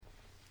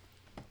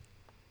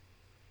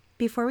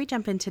Before we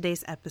jump into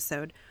today's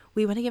episode,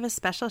 we want to give a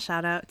special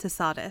shout out to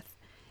Saudith.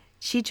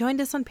 She joined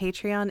us on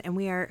Patreon and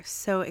we are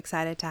so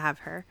excited to have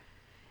her.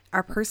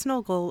 Our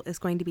personal goal is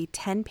going to be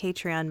 10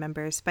 Patreon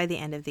members by the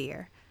end of the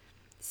year.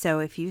 So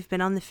if you've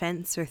been on the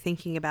fence or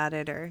thinking about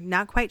it or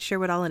not quite sure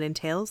what all it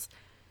entails,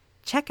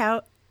 check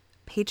out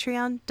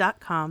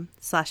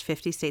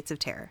patreon.com/50 States of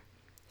Terror.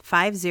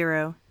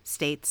 50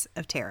 States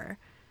of Terror.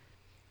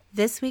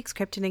 This week's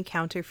Cryptid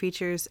Encounter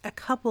features a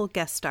couple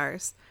guest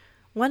stars.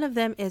 One of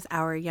them is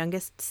our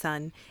youngest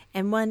son,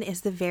 and one is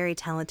the very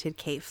talented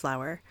Kate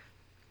Flower.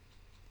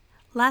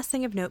 Last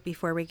thing of note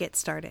before we get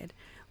started,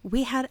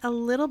 we had a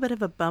little bit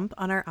of a bump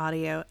on our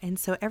audio, and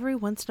so every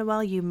once in a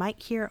while you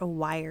might hear a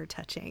wire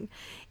touching.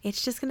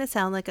 It's just going to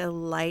sound like a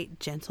light,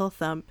 gentle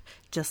thump,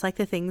 just like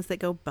the things that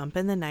go bump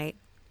in the night.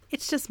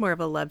 It's just more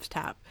of a love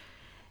tap.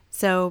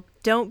 So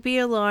don't be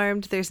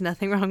alarmed. There's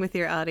nothing wrong with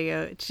your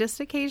audio. It's just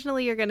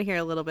occasionally you're going to hear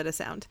a little bit of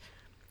sound.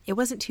 It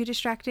wasn't too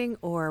distracting,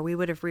 or we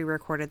would have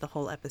re-recorded the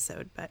whole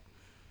episode, but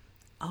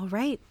all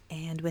right.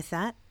 And with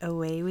that,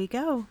 away we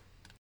go.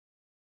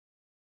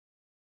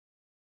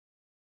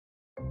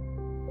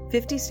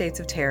 50 States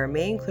of Terror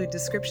may include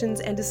descriptions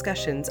and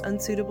discussions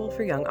unsuitable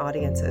for young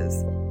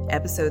audiences.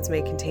 Episodes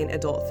may contain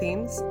adult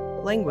themes,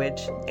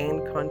 language,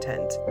 and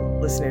content.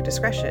 Listener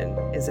discretion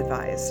is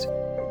advised.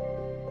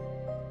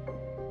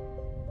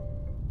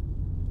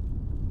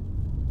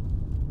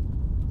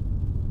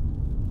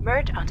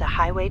 Merge onto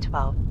Highway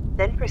 12,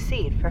 then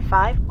proceed for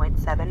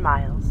 5.7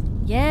 miles.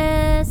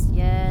 Yes,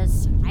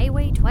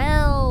 Highway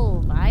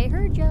 12. I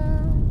heard ya.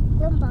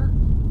 Grandpa.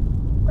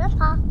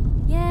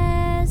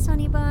 Yes,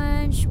 honey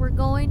bunch. We're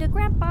going to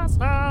Grandpa's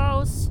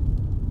house.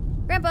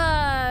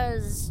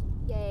 Grandpa's.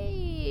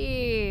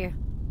 Yay.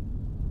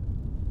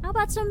 How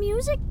about some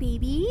music,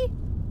 baby?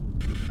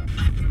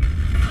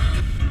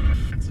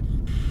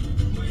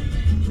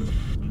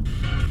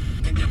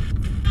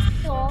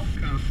 Dog.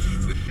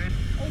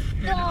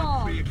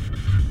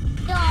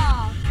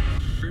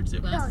 Birds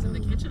at last in the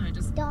kitchen. I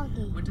just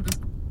Doggy. went to this.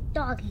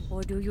 Doggy.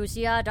 Or do you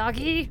see a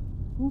doggy?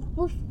 Woof,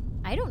 woof.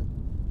 I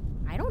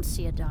don't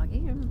see a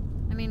doggy.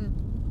 I mean,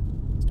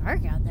 it's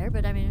dark out there,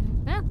 but I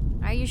mean,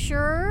 are you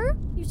sure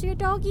you see a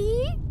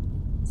doggy?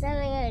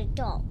 Sounding like a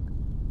dog.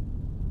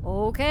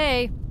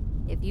 Okay,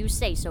 if you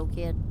say so,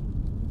 kid.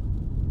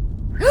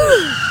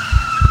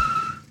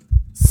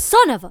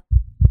 Son of a...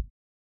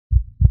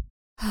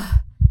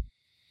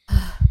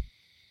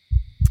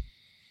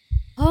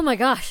 Oh my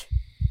gosh.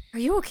 Are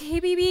you okay,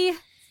 baby?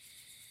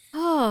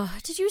 Oh,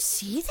 did you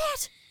see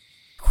that?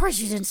 Of course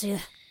you didn't see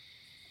that.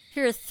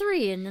 Here are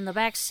 3 in the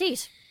back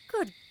seat.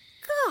 Good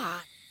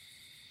God.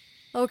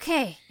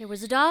 Okay, it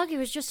was a dog. It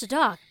was just a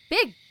dog.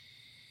 Big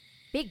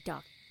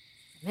dog.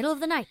 Middle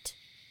of the night.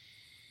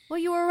 Well,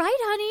 you were right,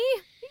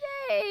 honey.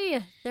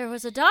 Yay! There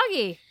was a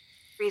doggy.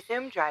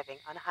 Resume driving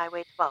on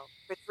Highway 12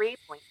 for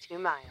 3.2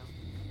 miles.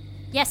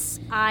 Yes,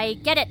 I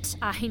get it.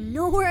 I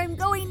know where I'm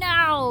going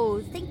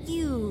now. Thank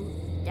you.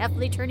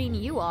 Definitely turning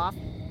you off.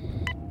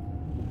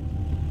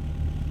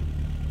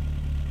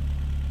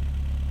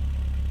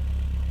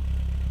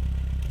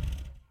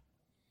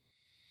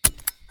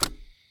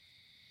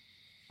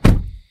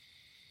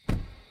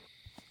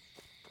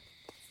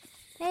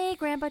 Hey,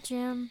 Grandpa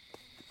Jim.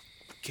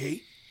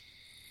 Kate?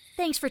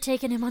 Thanks for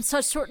taking him on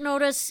such short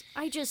notice.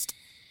 I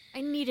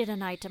needed a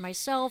night to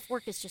myself.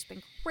 Work has just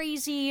been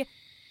crazy.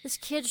 This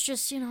kid's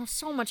just,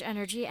 so much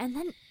energy. And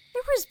then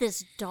there was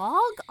this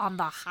dog on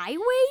the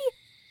highway?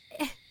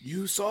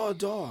 You saw a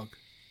dog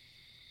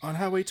on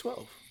Highway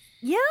 12.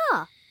 Yeah.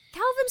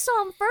 Calvin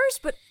saw him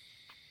first, but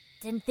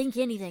didn't think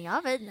anything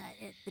of it.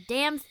 The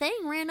damn thing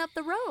ran up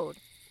the road.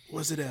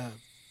 Was it a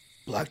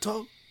black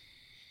dog?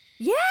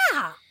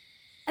 Yeah.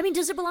 I mean,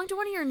 does it belong to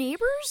one of your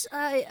neighbors?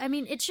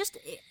 It's just,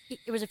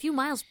 it was a few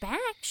miles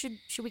back. Should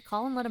we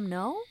call and let him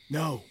know?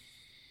 No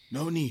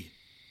need.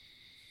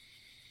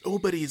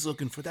 Nobody is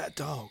looking for that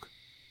dog.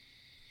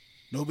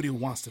 Nobody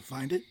wants to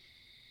find it.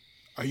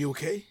 Are you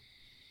okay?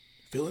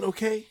 Feeling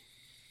okay?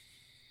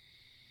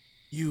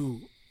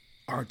 You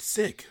aren't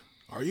sick,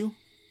 are you?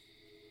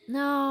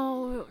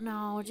 No,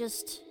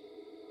 just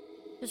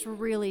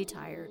really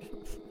tired.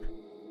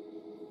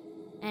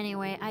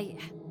 Anyway, I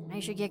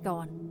should get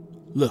going.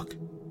 Look,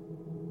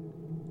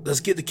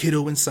 let's get the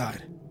kiddo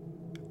inside.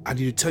 I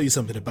need to tell you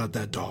something about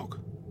that dog.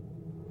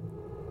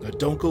 Now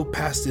don't go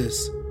past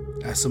this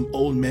as some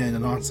old man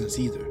nonsense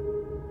either.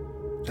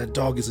 That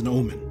dog is an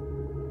omen.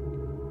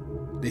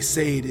 They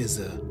say it is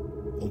a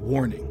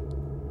warning.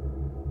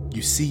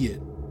 You see it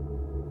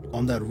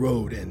on that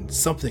road and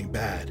something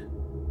bad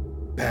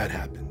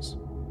happens.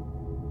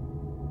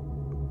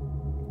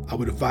 I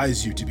would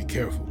advise you to be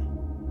careful.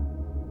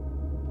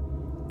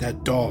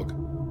 That dog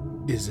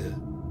is a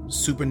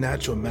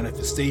supernatural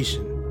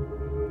manifestation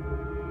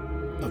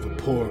of a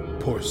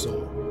poor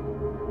soul.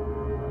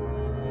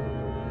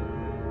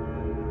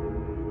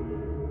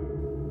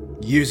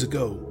 Years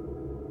ago,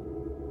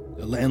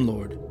 the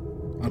landlord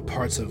on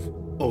parts of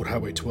Old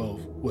Highway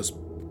 12 was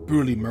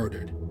brutally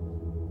murdered.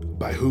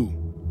 By who?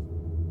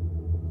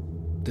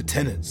 The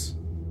tenants.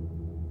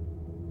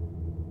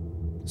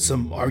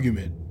 some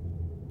argument,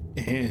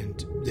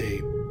 and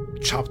they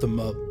chopped him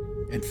up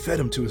and fed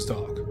him to his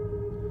dog.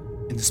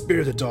 And the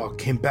spirit of the dog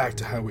came back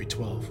to Highway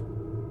 12.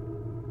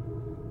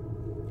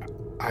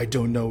 I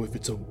don't know if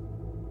it's a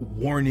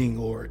warning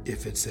or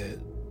if it's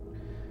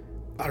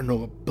I don't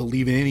know,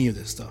 believe in any of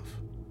this stuff.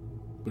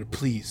 But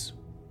please,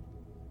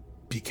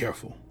 be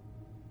careful.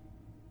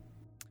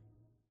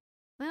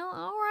 Well,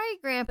 all right,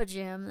 Grandpa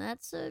Jim.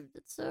 That's a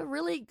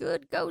really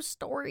good ghost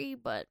story,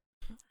 but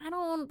I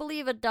don't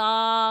believe a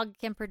dog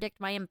can predict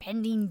my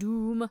impending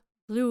doom,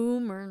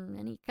 gloom, or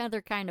any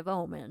other kind of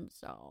omen.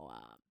 So,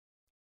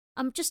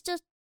 just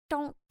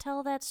don't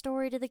tell that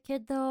story to the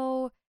kid,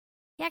 though.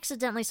 He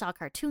accidentally saw a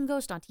cartoon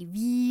ghost on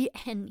TV,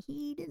 and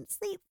he didn't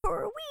sleep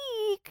for a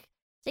week,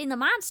 saying the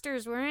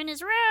monsters were in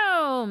his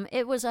room.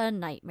 It was a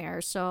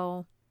nightmare,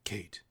 so...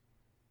 Kate,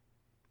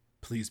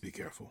 please be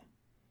careful.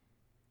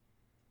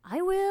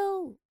 I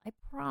will. I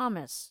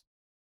promise.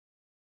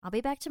 I'll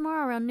be back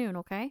tomorrow around noon,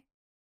 okay?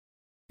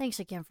 Thanks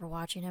again for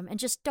watching him, and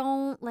just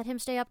don't let him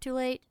stay up too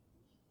late.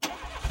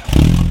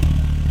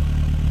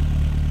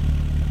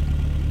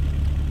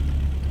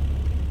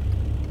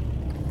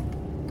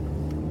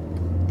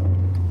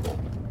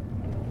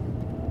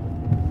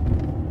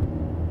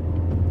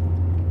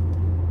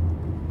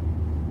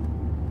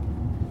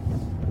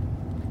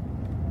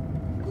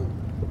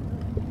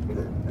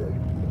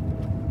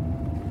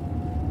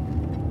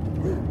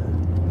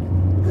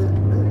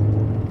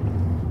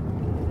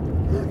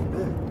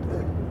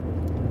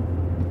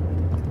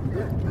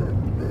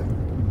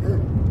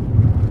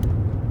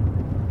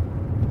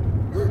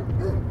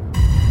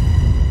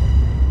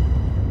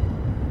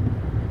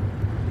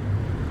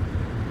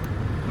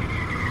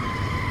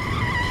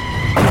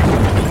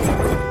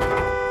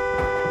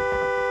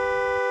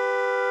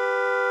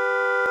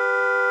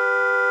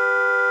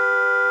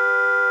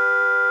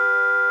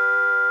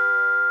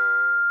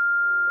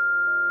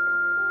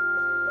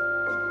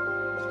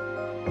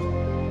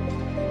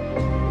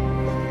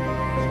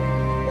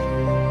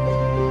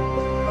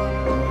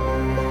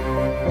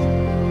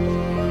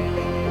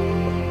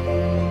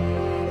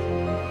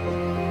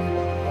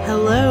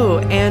 Hello,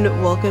 and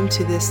welcome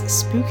to this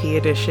spooky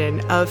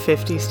edition of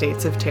 50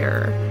 States of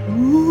Terror.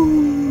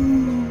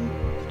 Woo!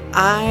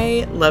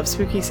 I love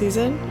spooky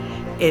season.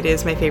 It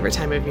is my favorite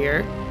time of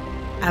year.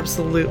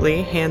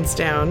 Absolutely, hands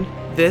down.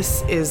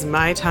 This is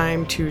my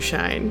time to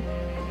shine.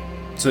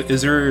 So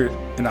is there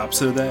an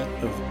opposite of that?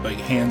 Of like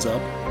hands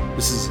up?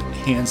 This is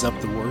hands up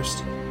the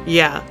worst?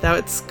 Yeah,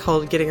 that's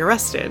called getting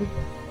arrested.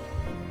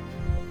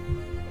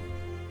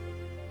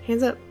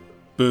 Hands up.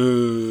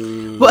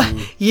 Boo. What?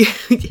 You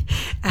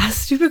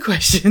ask stupid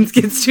questions,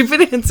 get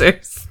stupid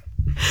answers.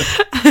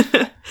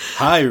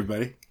 Hi,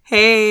 everybody.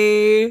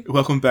 Hey.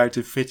 Welcome back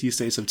to 50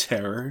 States of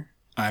Terror.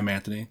 I'm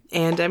Anthony.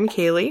 And I'm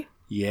Kaylee.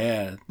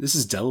 Yeah, this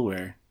is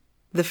Delaware.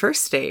 The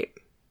first state.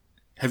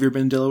 Have you ever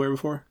been to Delaware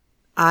before?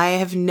 I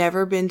have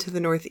never been to the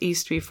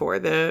Northeast before.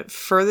 The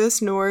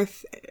furthest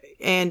north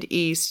and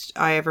east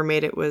I ever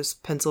made it was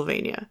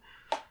Pennsylvania.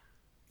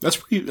 That's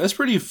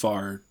pretty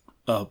far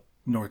up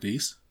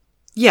northeast.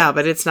 Yeah,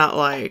 but it's not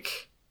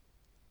like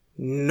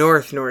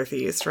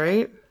northeast,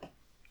 right?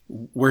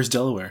 Where's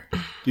Delaware?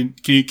 Can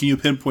you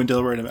pinpoint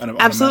Delaware? On a map?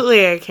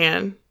 Absolutely, I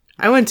can.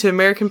 I went to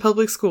American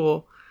Public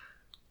School.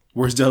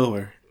 Where's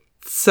Delaware?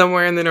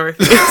 Somewhere in the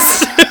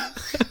Northeast.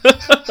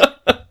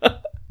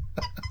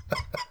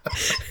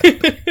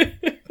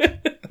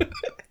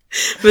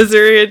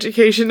 Missouri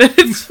education at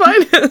its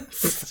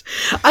finest.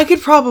 I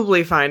could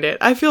probably find it.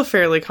 I feel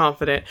fairly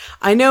confident.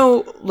 I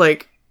know,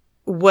 like,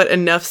 what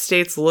enough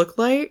states look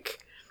like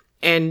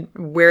and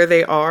where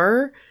they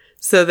are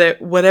so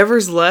that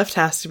whatever's left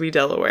has to be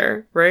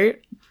Delaware, right?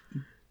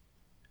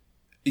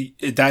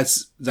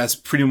 That's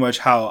pretty much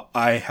how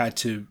I had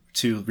to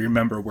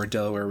remember where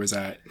Delaware was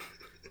at,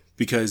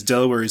 because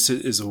Delaware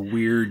is a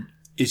weird.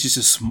 It's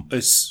just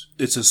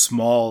it's a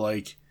small,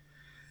 like,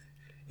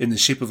 in the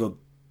shape of a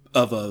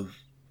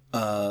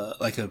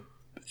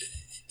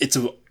it's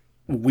a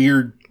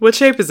weird. What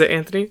shape is it,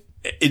 Anthony?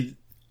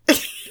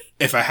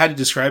 If I had to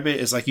describe it,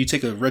 it's like you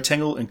take a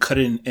rectangle and cut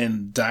it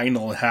in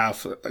diagonal in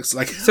half. It's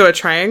like, so a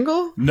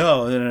triangle?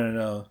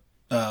 No.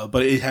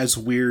 But it has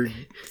weird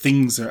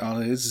things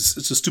on it.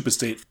 It's a stupid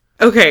state.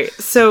 Okay,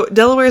 so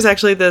Delaware is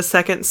actually the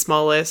second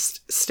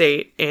smallest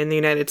state in the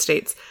United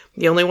States.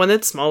 The only one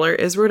that's smaller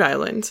is Rhode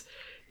Island.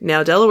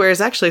 Now, Delaware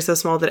is actually so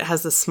small that it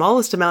has the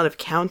smallest amount of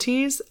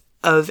counties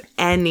of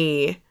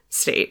any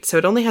state. So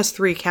it only has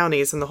 3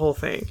 counties in the whole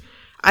thing.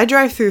 I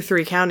drive through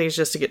 3 counties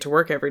just to get to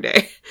work every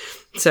day.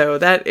 So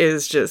that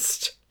is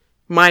just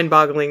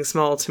mind-boggling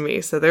small to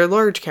me. So they're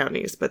large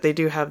counties, but they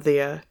do have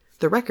the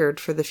record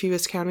for the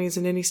fewest counties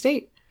in any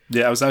state.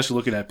 Yeah, I was actually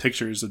looking at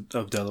pictures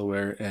of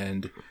Delaware,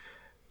 and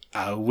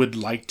I would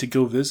like to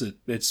go visit.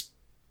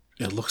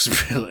 It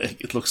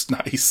looks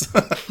nice.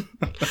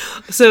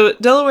 So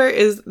Delaware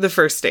is the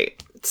first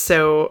state.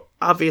 So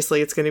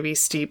obviously it's going to be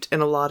steeped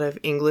in a lot of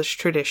English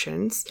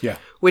traditions. Yeah.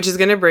 Which is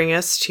going to bring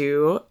us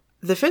to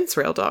the fence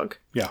rail dog.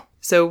 Yeah.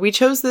 So we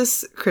chose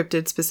this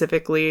cryptid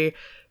specifically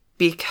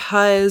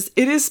because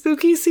it is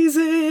spooky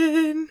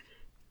season.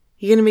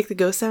 You gonna make the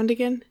ghost sound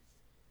again?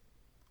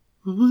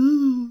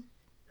 Woo.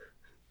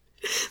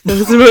 That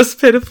was the most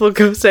pitiful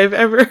ghost I've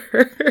ever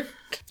heard.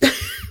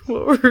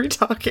 What were we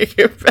talking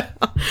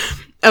about?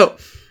 Oh,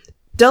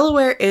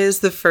 Delaware is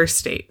the first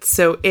state,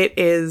 so it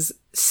is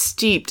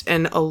steeped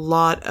in a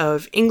lot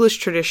of English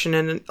tradition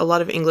and a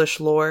lot of English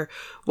lore,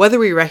 whether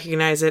we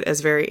recognize it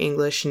as very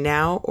English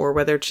now or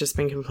whether it's just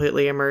been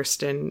completely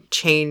immersed and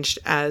changed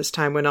as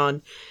time went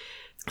on.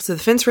 So the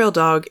fence rail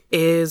dog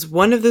is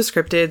one of those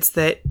cryptids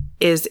that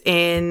is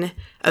in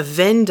a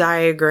Venn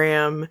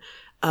diagram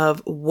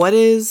of what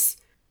is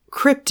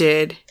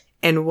cryptid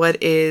and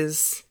what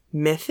is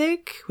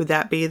mythic. Would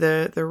that be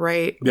the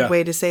right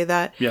way to say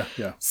that? Yeah.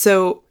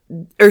 So,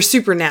 or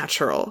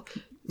supernatural.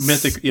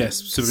 Mythic, yes.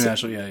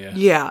 Supernatural, yeah.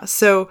 Yeah.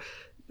 So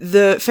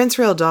the fence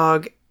rail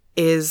dog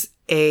is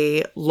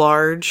a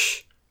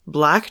large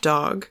black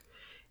dog.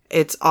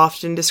 It's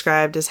often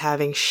described as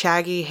having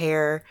shaggy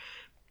hair.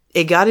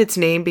 It got its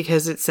name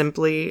because it's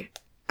simply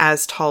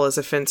as tall as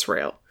a fence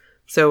rail.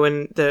 So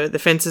when the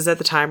fences at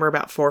the time were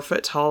about 4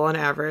 foot tall on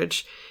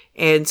average.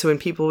 And so when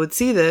people would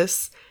see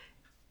this,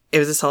 it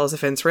was as tall as a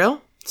fence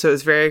rail. So it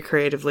was very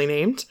creatively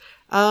named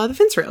the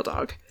fence rail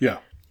dog. Yeah.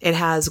 It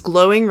has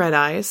glowing red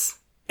eyes.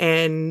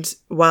 And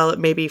while it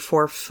may be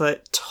 4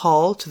 foot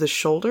tall to the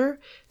shoulder,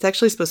 it's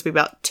actually supposed to be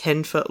about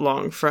 10 foot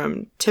long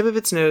from tip of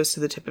its nose to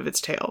the tip of its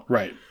tail.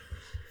 Right.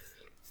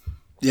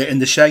 Yeah, and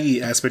the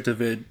shaggy aspect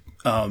of it,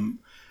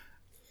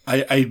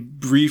 I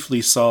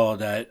briefly saw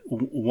that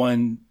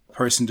one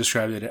person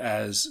described it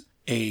as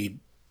a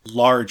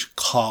large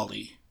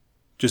collie,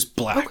 just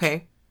black.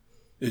 Okay.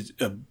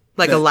 A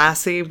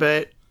Lassie,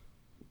 but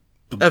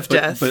of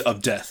death. But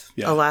of death,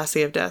 yeah. A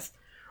lassie of death.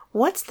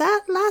 What's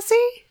that, Lassie?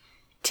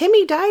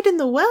 Timmy died in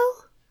the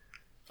well?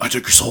 I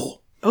took your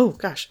soul. Oh,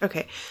 gosh.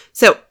 Okay.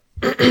 So,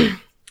 the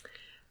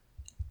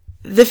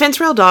fence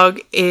rail dog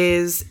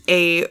is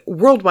a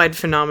worldwide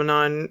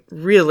phenomenon,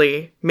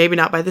 really. Maybe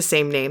not by the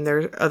same name. There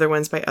are other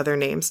ones by other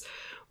names.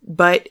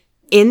 But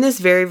in this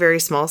very,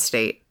 very small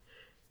state,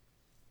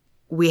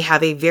 we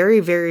have a very,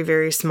 very,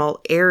 very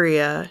small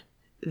area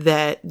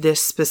that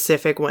this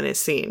specific one is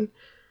seen.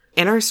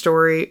 In our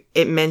story,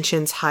 it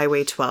mentions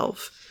Highway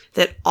 12,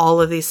 that all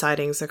of these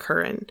sightings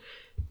occur in.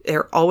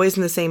 They're always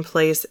in the same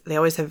place. They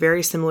always have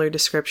very similar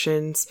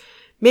descriptions.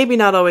 Maybe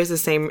not always the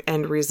same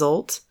end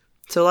result.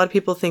 So a lot of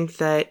people think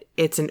that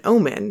it's an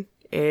omen.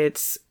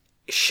 It's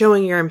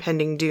showing your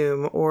impending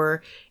doom,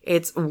 or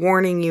it's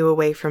warning you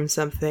away from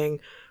something,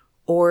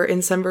 or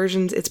in some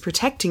versions, it's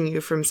protecting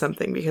you from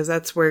something, because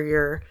that's where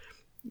your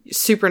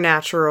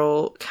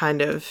supernatural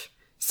kind of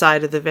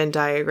side of the Venn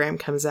diagram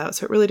comes out.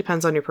 So it really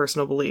depends on your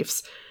personal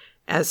beliefs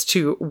as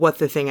to what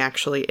the thing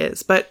actually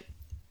is. But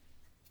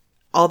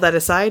all that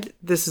aside,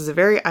 this is a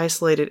very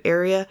isolated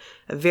area,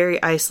 a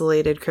very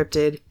isolated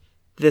cryptid.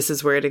 This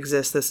is where it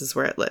exists. This is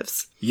where it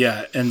lives.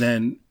 Yeah, and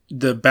then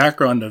the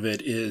background of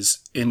it is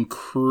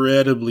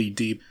incredibly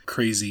deep,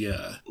 crazy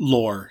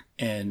lore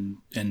and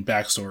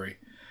backstory.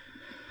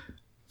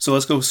 So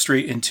let's go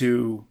straight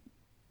into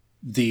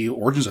the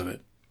origins of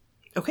it.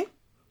 Okay.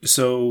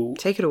 So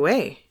take it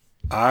away.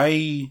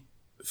 I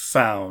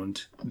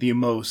found the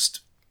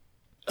most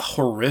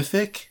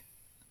horrific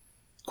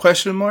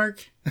question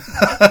mark.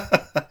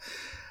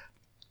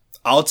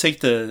 I'll take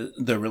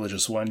the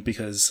religious one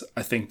because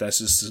I think that's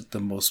just the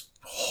most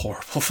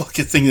horrible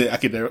fucking thing that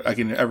I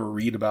can ever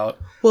read about.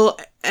 Well,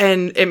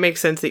 and it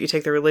makes sense that you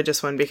take the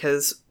religious one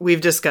because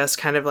we've discussed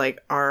kind of like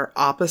our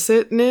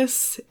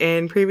oppositeness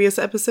in previous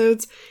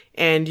episodes,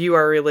 and you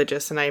are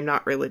religious and I am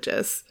not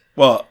religious.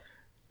 Well,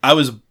 I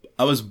was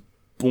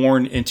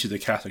born into the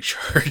Catholic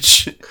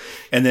Church,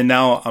 and then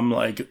now I'm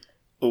like,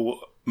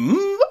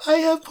 I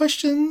have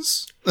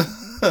questions.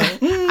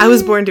 I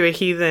was born to a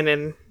heathen,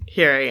 and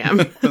here I am.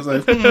 I was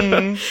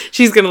like,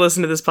 She's going to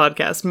listen to this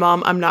podcast.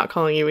 Mom, I'm not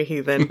calling you a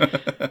heathen.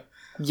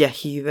 Yeah,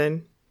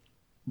 heathen.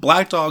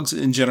 Black dogs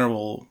in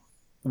general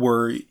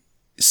were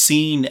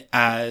seen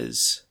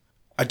as,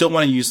 I don't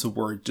want to use the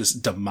word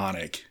just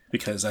demonic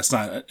because that's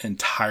not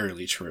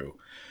entirely true.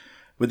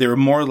 But they were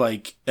more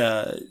like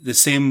the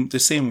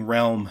same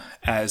realm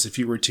as if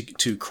you were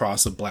to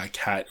cross a black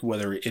cat,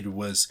 whether it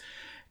was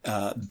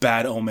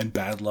bad omen,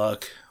 bad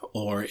luck,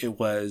 or it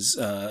was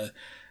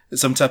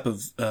some type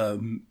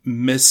of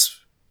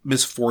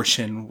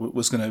misfortune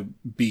was going to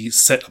be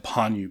set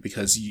upon you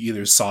because you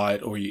either saw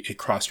it or it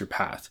crossed your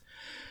path.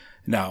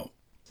 Now,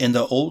 in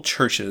the old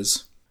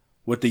churches,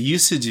 what they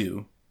used to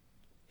do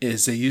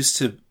is they used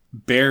to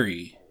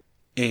bury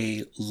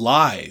a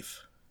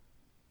live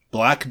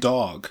black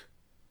dog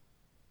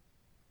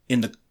in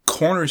the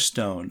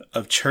cornerstone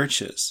of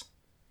churches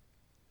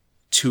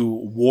to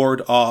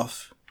ward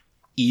off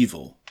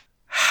evil.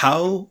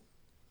 How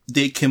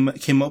they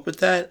came up with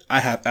that, I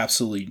have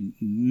absolutely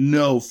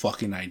no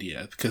fucking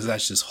idea because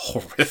that's just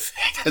horrific.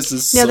 That's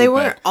just yeah, so they bad.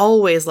 weren't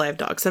always live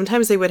dogs.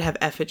 Sometimes they would have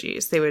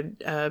effigies. They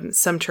would.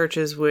 Some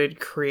churches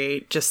would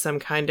create just some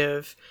kind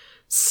of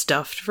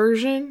stuffed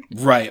version,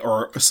 right?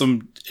 Or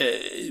some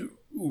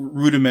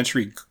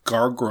rudimentary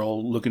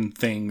gargoyle looking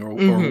thing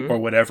or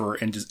whatever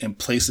and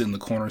place it in the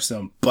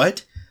cornerstone.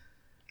 But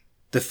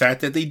the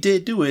fact that they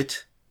did do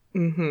it,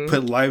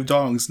 put live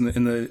dogs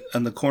in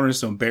the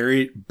cornerstone,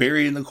 buried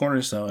in the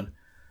cornerstone,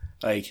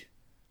 like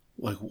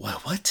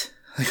what?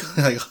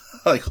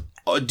 like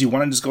oh, do you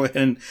want to just go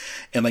ahead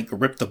and like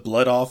rip the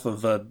blood off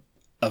of an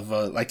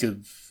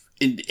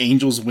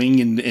angel's wing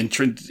and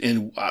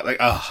like,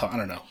 I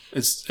don't know.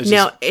 It's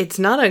now, it's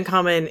not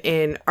uncommon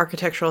in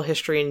architectural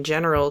history in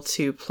general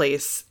to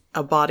place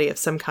a body of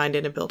some kind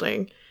in a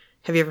building.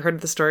 Have you ever heard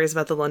of the stories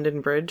about the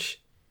London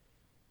Bridge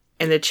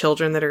and the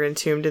children that are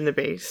entombed in the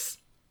base?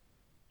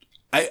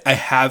 I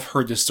have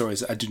heard the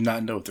stories. I do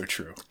not know if they're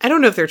true. I don't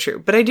know if they're true,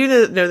 but I do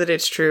know that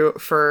it's true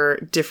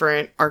for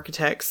different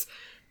architects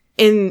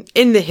in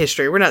the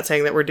history. We're not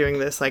saying that we're doing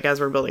this like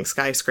as we're building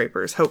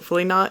skyscrapers.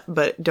 Hopefully not,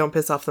 but don't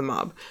piss off the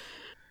mob.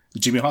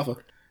 Jimmy Hoffa.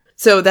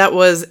 So that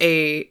was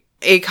a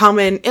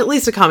common, at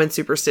least a common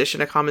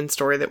superstition, a common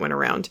story that went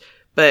around.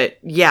 But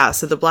yeah,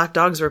 so the black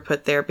dogs were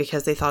put there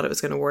because they thought it was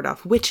going to ward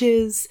off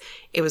witches.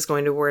 It was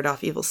going to ward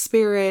off evil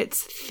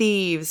spirits,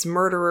 thieves,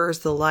 murderers,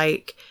 the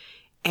like.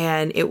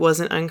 And it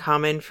wasn't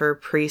uncommon for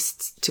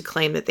priests to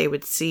claim that they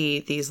would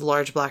see these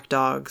large black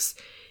dogs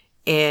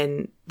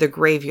in the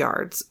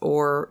graveyards,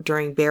 or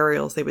during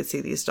burials they would see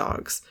these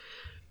dogs.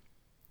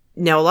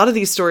 Now, a lot of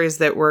these stories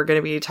that we're going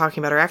to be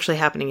talking about are actually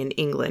happening in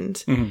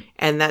England.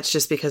 And that's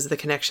just because of the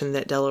connection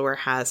that Delaware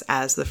has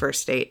as the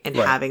first state and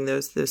having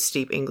those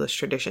steep English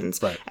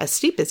traditions. Right. As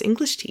steep as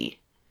English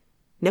tea.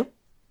 Nope.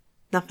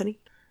 Not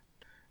funny.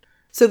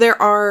 So there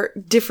are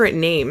different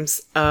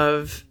names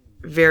of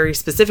very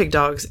specific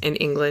dogs in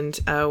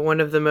England. One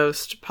of the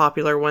most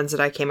popular ones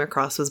that I came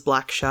across was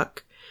Black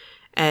Shuck.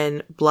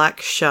 And Black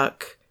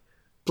Shuck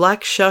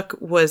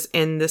was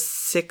in the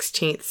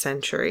 16th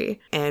century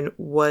and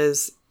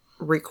was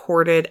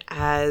recorded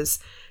as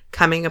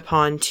coming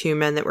upon two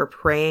men that were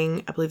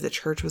praying. I believe the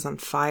church was on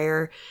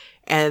fire.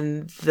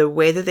 And the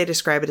way that they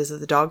describe it is that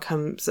the dog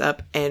comes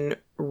up and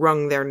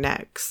wrung their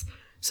necks.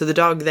 So the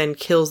dog then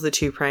kills the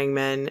two praying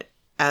men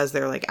as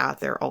they're like at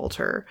their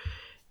altar.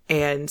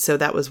 And so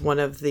that was one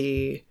of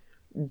the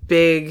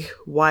big,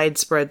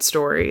 widespread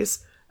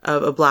stories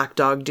of a black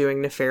dog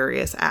doing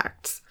nefarious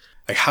acts.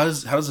 Like, how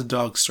does a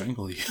dog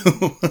strangle you?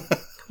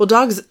 Well,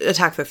 dogs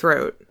attack the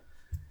throat.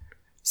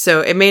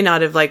 So it may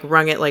not have like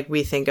wrung it like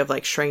we think of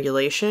like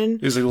strangulation.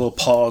 There's like a little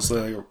pause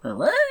like,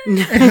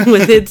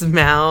 with its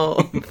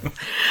mouth.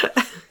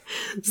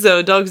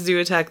 So dogs do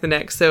attack the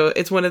neck. So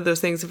it's one of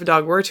those things, if a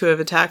dog were to have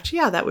attacked,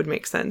 yeah, that would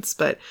make sense.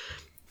 But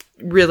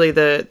really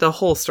the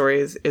whole story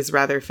is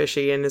rather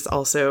fishy, and is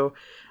also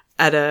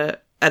at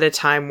a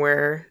time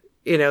where,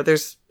 you know,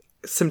 there's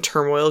some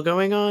turmoil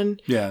going on.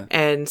 Yeah.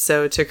 And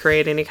so to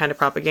create any kind of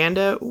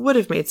propaganda would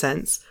have made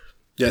sense.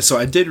 Yeah, so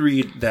I did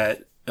read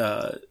that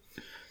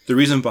the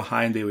reason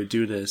behind they would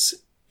do this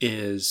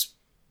is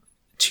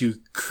to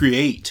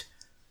create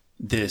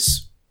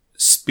this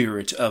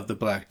spirit of the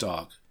black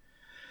dog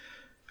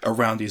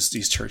around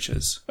these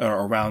churches,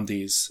 or around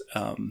these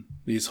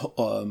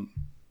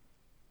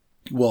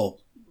well,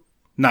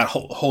 not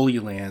holy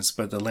lands,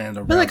 but the land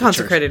around the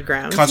consecrated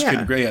grounds.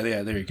 Consecrated ground.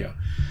 Yeah, there you go.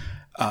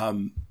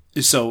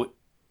 So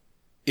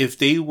if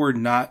they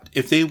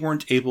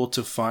weren't able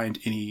to find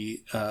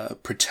any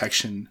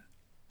protection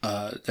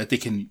that they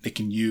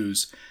can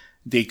use,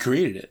 they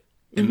created it.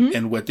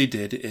 And what they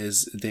did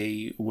is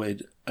they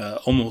would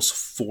almost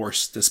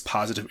force this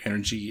positive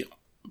energy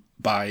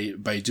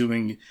by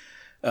doing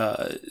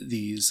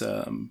these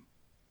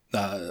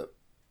I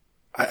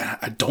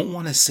don't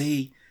want to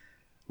say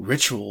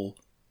ritual,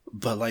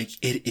 but like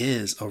it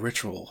is a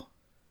ritual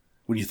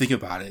when you think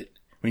about it.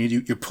 When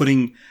you're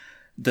putting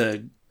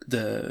the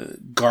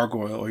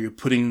gargoyle, or you're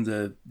putting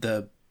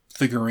the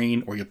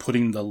figurine, or you're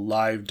putting the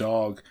live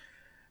dog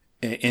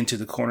into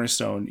the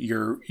cornerstone,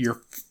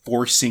 you're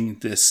forcing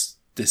this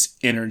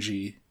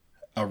energy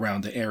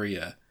around the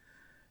area.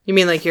 You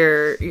mean like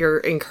you're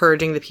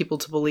encouraging the people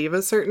to believe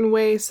a certain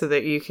way so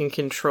that you can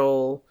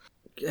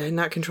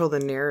not control the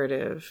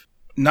narrative.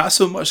 Not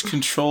so much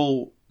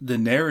control the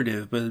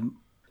narrative, but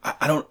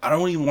I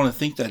don't even want to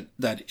think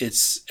that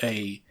it's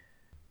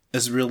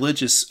as a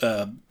religious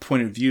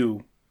point of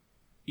view,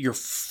 you're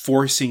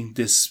forcing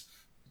this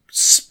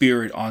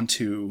spirit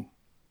onto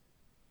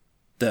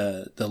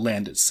the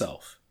land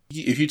itself.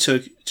 If you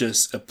took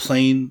just a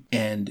plain,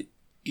 and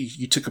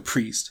you took a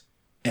priest,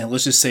 and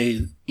let's just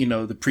say, you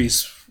know, the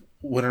priest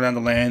went around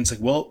the land, it's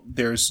like, well,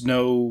 there's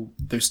no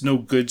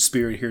good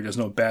spirit here, there's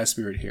no bad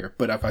spirit here.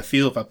 But if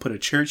I put a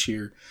church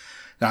here,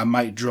 now I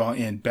might draw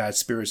in bad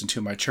spirits into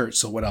my church.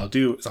 So what I'll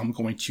do is I'm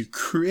going to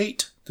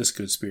create this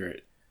good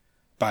spirit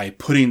by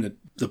putting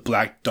the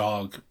black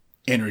dog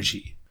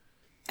energy.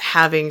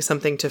 Having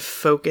something to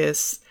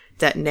focus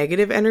that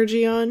negative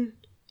energy on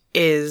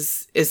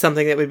is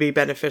something that would be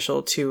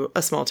beneficial to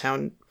a small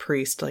town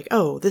priest. Like,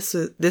 oh, this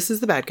is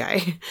the bad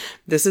guy.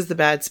 This is the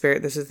bad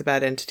spirit. This is the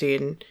bad entity.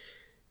 And,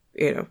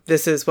 you know,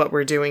 this is what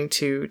we're doing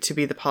to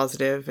be the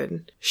positive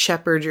and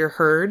shepherd your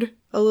herd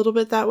a little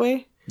bit that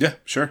way. Yeah,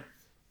 sure.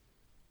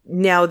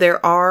 Now,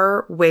 there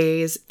are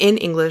ways in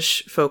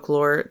English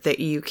folklore that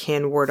you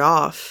can ward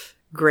off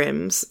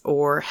Grimms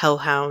or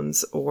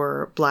Hellhounds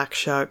or Black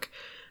Shuck.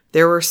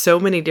 There were so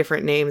many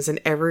different names,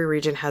 and every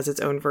region has its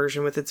own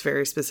version with its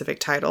very specific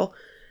title.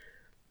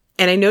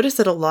 And I noticed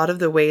that a lot of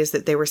the ways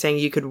that they were saying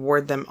you could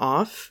ward them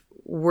off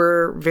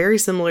were very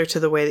similar to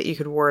the way that you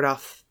could ward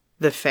off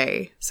the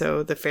Fae.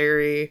 So the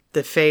fairy,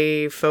 the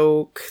Fae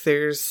folk,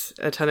 there's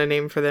a ton of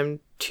name for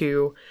them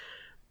too.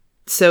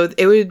 So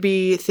it would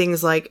be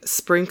things like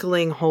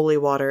sprinkling holy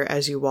water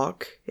as you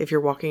walk. If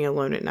you're walking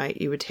alone at night,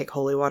 you would take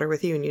holy water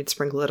with you and you'd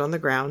sprinkle it on the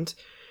ground.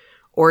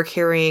 Or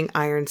carrying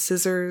iron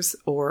scissors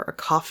or a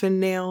coffin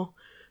nail.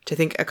 Which I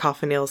think a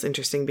coffin nail is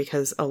interesting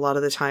because a lot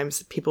of the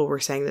times people were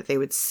saying that they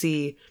would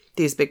see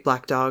these big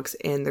black dogs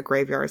in the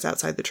graveyards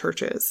outside the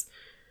churches.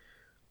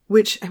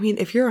 Which, I mean,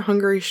 if you're a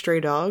hungry stray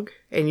dog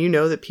and you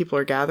know that people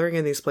are gathering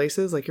in these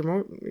places, like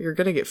you're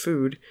going to get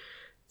food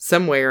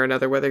some way or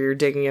another, whether you're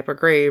digging up a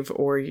grave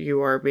or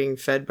you are being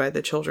fed by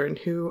the children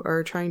who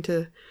are trying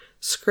to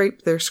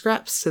scrape their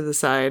scraps to the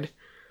side.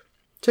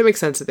 So it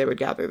makes sense that they would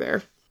gather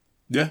there.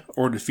 Yeah,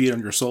 or to feed on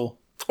your soul.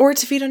 Or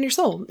to feed on your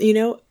soul. You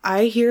know,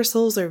 I hear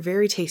souls are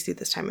very tasty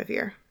this time of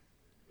year.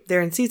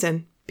 They're in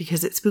season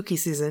because it's spooky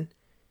season.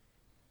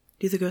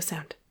 Do the ghost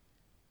sound.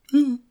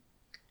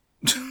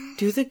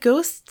 Do the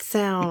ghost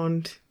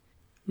sound.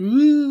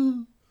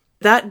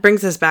 That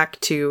brings us back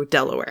to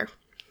Delaware.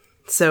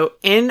 So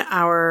in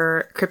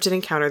our cryptid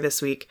encounter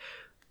this week,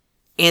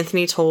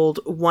 Anthony told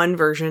one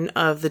version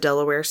of the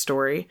Delaware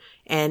story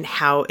and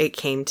how it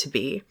came to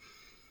be.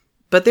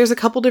 But there's a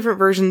couple different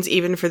versions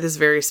even for this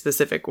very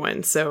specific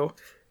one. So,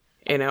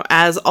 you know,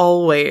 as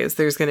always,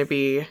 there's going to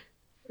be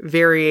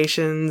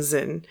variations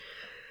and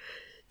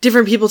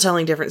different people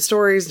telling different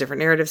stories, different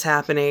narratives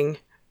happening.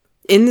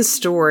 In the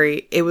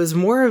story, it was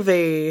more of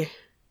it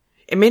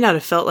may not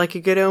have felt like a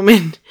good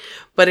omen,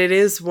 but it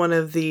is one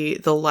of the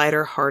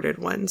lighter hearted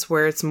ones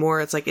where it's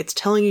like it's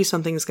telling you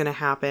something's going to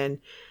happen.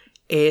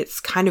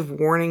 It's kind of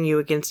warning you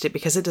against it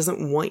because it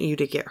doesn't want you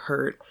to get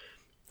hurt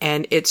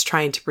and it's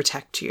trying to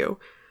protect you.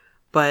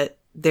 But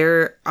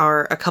there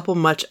are a couple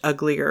much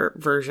uglier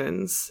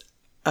versions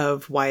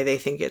of why they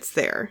think it's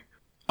there.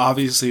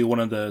 Obviously, one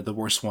of the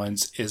worst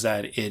ones is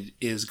that it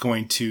is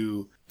going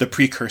to the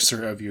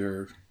precursor of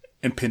your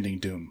impending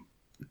doom.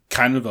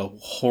 Kind of a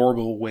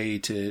horrible way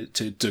to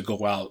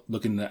go out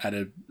looking at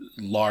a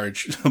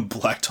large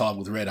black dog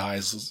with red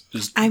eyes.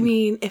 I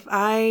mean, if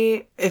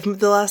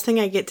the last thing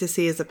I get to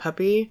see is a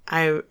puppy,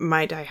 I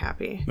might die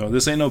happy. No,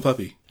 this ain't no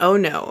puppy. Oh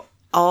no.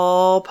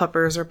 All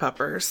puppers are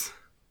puppers.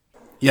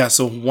 Yeah,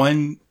 so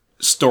one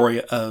story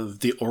of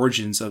the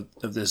origins of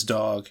this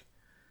dog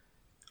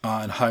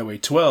on Highway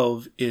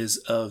 12 is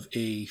of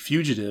a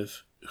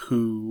fugitive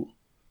who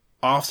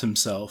offed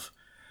himself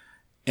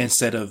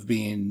instead of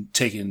being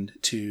taken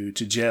to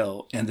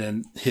jail. And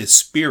then his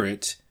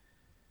spirit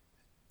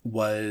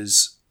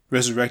was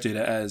resurrected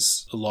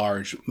as a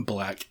large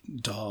black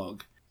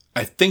dog.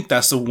 I think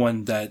that's the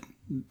one that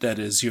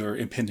is your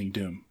impending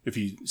doom, if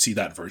you see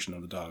that version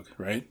of the dog,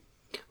 right?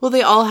 Well,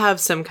 they all have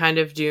some kind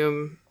of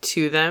doom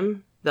to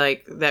them.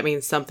 Like, that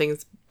means something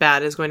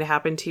bad is going to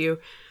happen to you.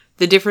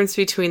 The difference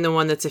between the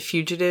one that's a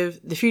fugitive,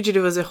 the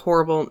fugitive was a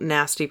horrible,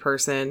 nasty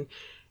person.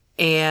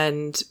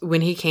 And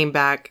when he came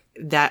back,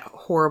 that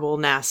horrible,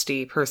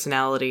 nasty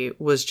personality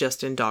was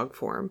just in dog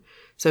form.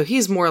 So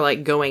he's more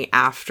like going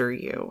after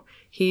you.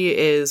 He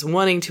is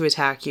wanting to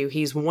attack you.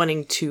 He's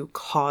wanting to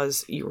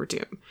cause your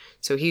doom.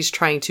 So he's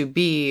trying to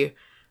be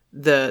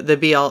the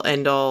be-all,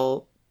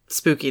 end-all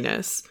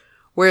spookiness.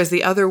 Whereas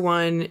the other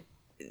one,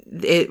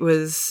 it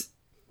was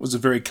a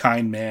very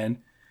kind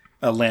man,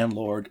 a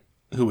landlord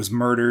who was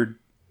murdered.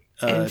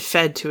 And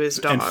fed to his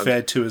dog. And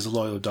fed to his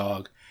loyal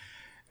dog.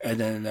 And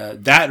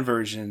then that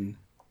version,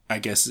 I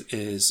guess,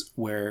 is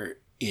where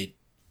it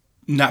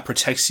not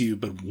protects you,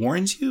 but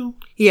warns you.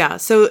 Yeah,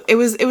 so it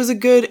was a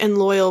good and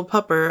loyal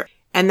pupper.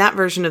 And that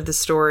version of the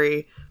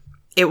story,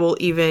 it will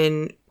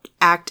even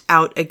act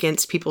out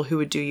against people who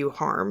would do you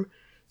harm.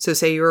 So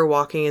say you were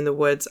walking in the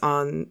woods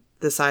on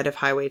the side of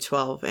Highway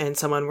 12 and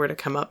someone were to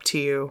come up to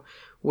you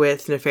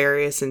with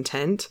nefarious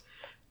intent,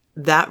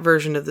 that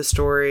version of the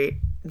story,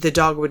 the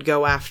dog would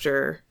go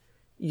after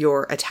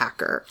your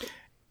attacker.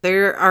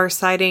 There are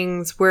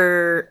sightings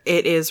where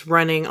it is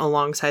running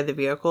alongside the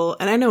vehicle.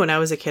 And I know when I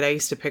was a kid, I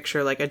used to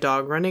picture like a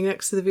dog running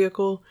next to the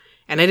vehicle.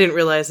 And I didn't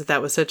realize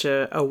that was such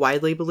a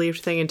widely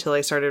believed thing until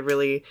I started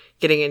really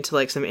getting into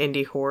like some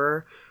indie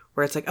horror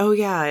where it's like, oh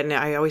yeah. And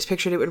I always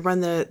pictured it would run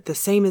the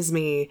same as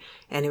me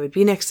and it would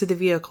be next to the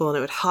vehicle and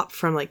it would hop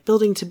from like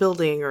building to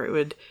building or it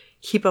would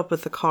keep up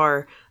with the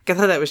car. Like, I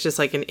thought that was just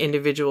like an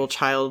individual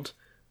child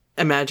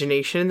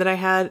imagination that I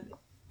had.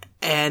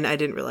 And I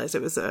didn't realize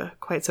it was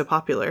quite so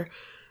popular.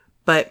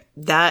 But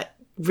that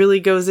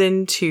really goes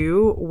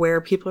into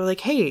where people are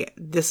like, hey,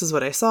 this is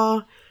what I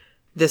saw.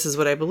 This is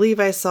what I believe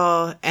I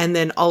saw. And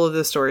then all of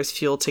the stories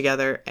fuse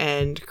together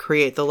and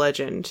create the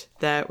legend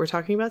that we're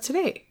talking about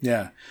today.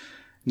 Yeah.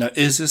 Now,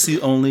 is this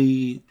the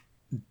only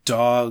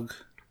dog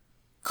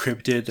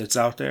cryptid that's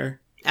out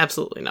there?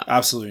 Absolutely not.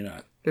 Absolutely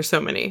not. There's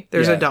so many.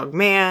 There's a Dog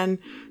Man.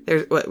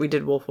 There's what we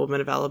did Wolf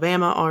Woman of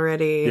Alabama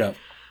already. Yeah.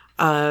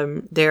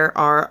 There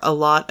are a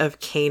lot of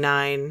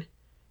canine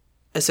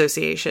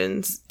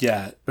associations.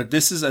 Yeah, but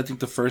this is, I think,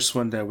 the first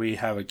one that we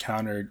have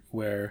encountered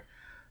where,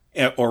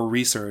 or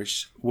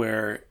researched,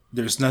 where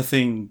there's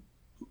nothing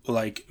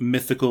like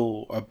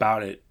mythical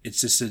about it.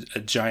 It's just a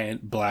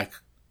giant black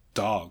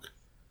dog.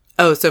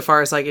 Oh, so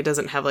far as like it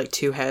doesn't have like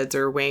two heads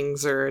or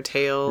wings or a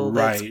tail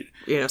that's,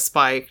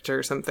 spiked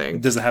or something.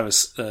 It doesn't have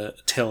a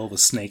tail of a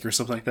snake or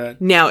something like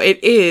that. Now,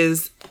 it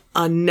is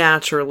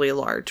unnaturally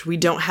large. We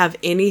don't have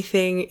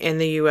anything in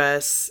the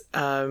U.S.,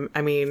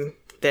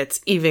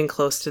 that's even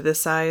close to this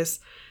size.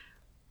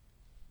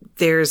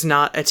 There's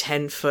not a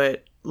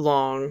 10-foot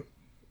long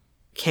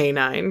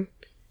canine.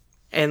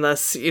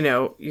 Unless,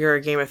 you're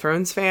a Game of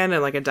Thrones fan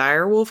and like a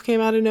dire wolf came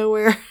out of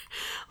nowhere.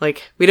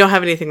 Like, we don't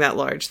have anything that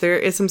large. There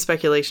is some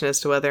speculation as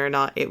to whether or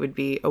not it would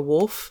be a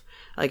wolf,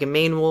 like a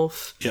Maine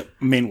wolf. Yep,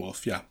 Maine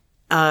wolf, yeah.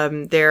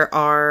 There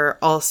are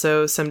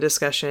also some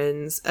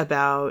discussions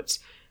about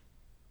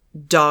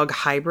dog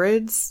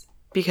hybrids.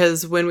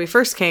 Because when we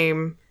first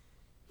came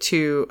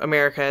to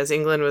America, as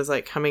England was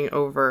like coming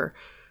over,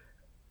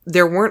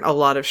 there weren't a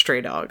lot of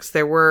stray dogs.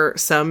 There were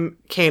some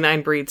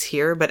canine breeds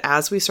here, but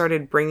as we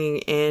started bringing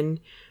in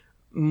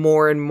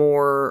more and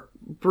more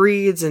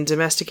breeds and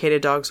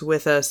domesticated dogs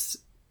with us,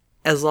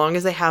 as long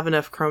as they have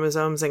enough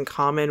chromosomes in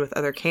common with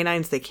other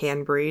canines, they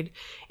can breed.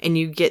 And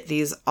you get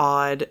these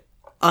odd,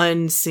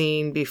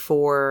 unseen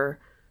before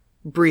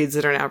breeds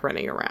that are now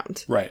running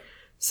around. Right.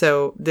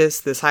 So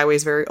this highway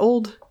is very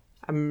old.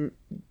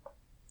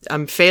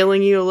 I'm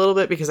failing you a little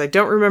bit because I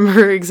don't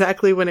remember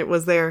exactly when it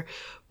was there,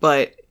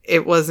 but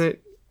it wasn't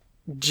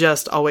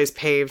just always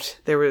paved.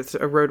 There was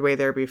a roadway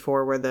there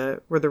before where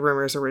the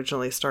rumors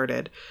originally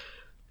started.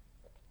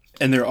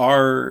 And there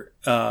are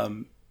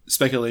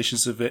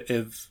speculations of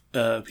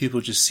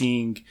people just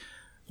seeing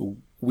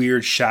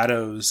weird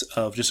shadows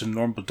of just a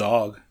normal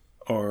dog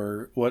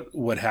or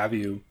what have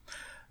you.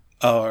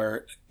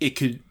 Or it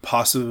could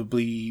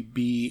possibly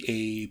be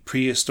a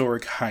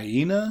prehistoric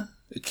hyena,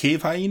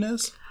 cave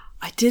hyenas.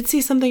 I did see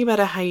something about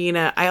a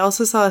hyena. I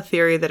also saw a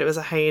theory that it was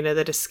a hyena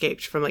that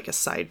escaped from like a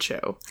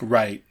sideshow.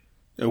 Right.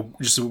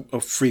 Just a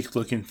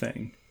freak-looking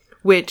thing.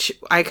 Which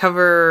I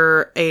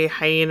cover a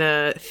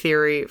hyena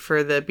theory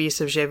for the Beast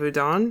of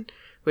Gévaudan,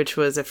 which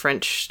was a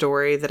French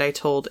story that I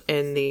told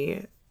in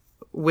the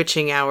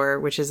Witching Hour,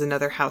 which is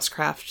another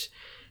Housecraft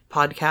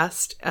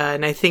podcast.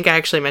 And I think I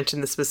actually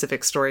mentioned the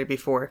specific story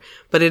before,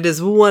 but it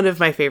is one of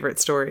my favorite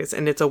stories,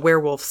 and it's a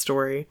werewolf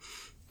story.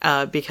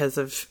 Because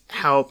of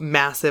how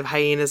massive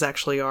hyenas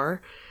actually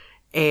are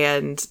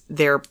and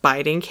their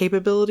biting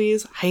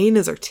capabilities.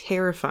 Hyenas are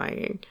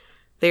terrifying.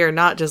 They are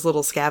not just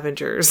little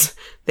scavengers.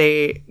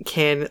 They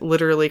can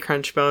literally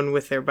crunch bone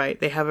with their bite.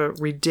 They have a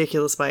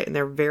ridiculous bite and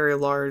they're very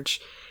large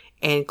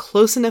and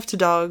close enough to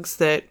dogs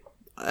that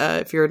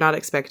if you're not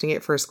expecting it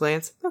at first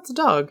glance, that's a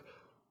dog.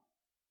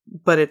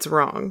 But it's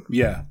wrong.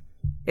 Yeah.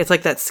 It's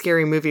like that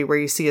scary movie where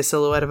you see a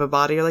silhouette of a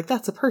body, you're like,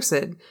 that's a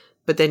person.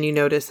 But then you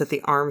notice that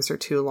the arms are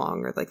too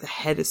long or like the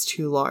head is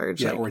too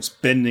large. Yeah, like, or it's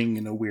bending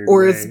in a weird way.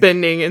 Or it's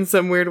bending in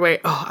some weird way.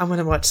 Oh, I want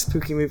to watch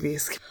spooky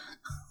movies.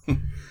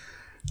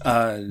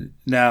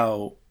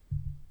 Now,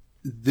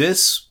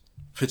 this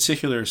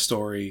particular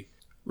story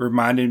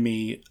reminded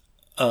me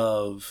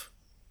of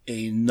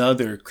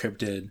another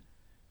cryptid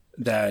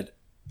that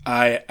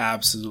I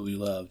absolutely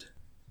loved.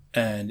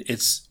 And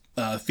it's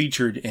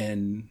featured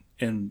in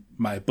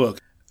my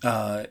book.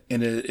 And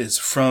it is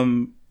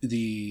from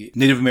the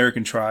Native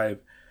American tribe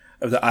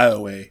of the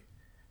Iowa.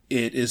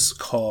 It is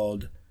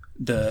called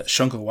the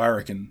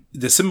Shunkawarekan.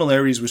 The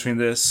similarities between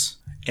this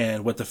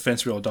and what the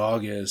fence-rail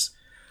dog is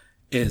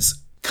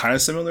kind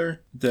of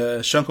similar. The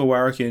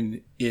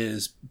Shunkawarekan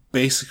is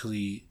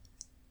basically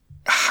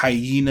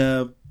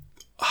hyena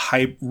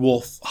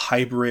wolf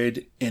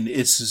hybrid, and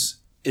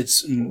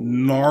it's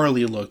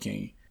gnarly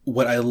looking.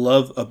 What I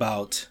love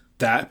about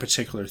that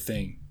particular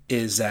thing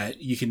is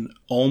that you can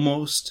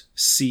almost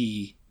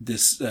see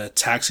this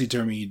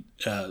taxidermy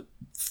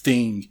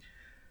thing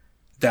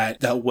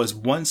that was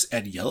once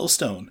at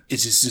Yellowstone.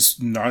 It's just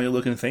this gnarly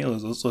looking thing. It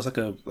looks like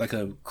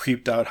a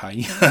creeped out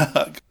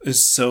hyena.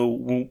 So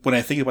when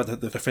I think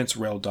about the fence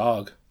rail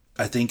dog,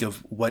 I think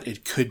of what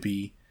it could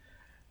be,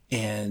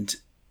 and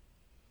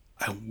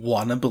I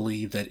want to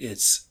believe that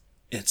it's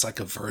like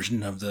a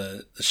version of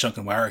the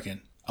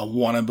Shunkawarekan. I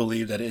want to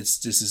believe that it's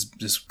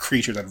this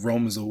creature that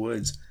roams the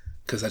woods,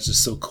 because that's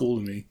just so cool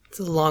to me. It's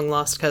a long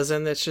lost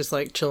cousin that's just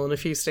like chilling a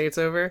few states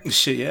over.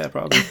 Shit, yeah,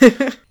 probably.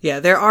 Yeah,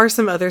 there are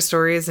some other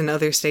stories in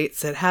other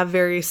states that have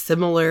very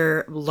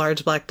similar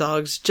large black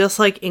dogs, just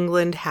like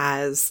England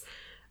has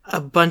a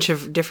bunch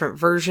of different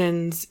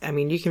versions. I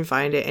mean, you can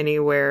find it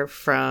anywhere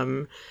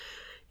from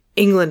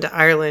England to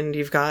Ireland.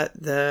 You've got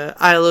the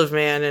Isle of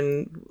Man,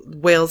 and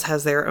Wales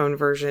has their own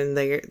version.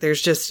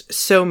 There's just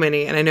so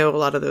many, and I know a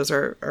lot of those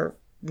are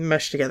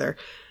mushed together.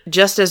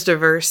 Just as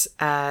diverse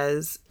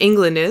as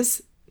England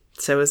is,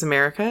 so is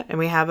America, and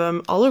we have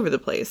them all over the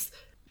place.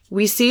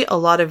 We see a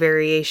lot of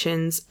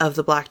variations of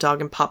the black dog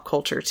in pop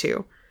culture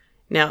too.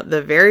 Now,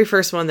 the very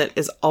first one that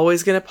is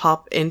always going to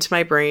pop into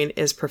my brain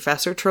is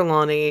Professor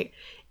Trelawney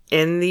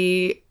in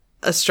the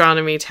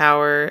astronomy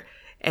tower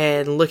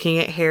and looking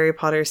at Harry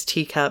Potter's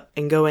teacup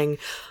and going,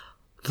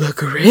 "The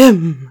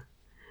Grim."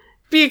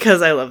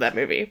 Because I love that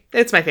movie.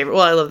 It's my favorite.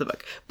 Well, I love the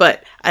book.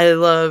 But I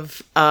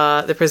love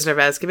The Prisoner of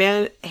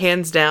Azkaban.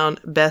 Hands down,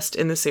 best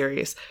in the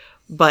series.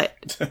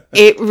 But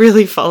it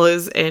really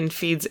follows and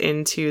feeds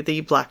into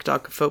the black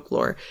dog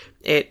folklore.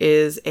 It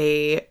is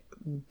a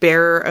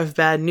bearer of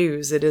bad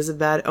news. It is a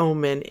bad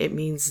omen. It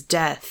means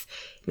death.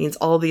 It means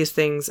all these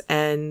things.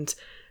 And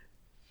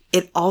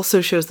it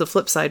also shows the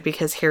flip side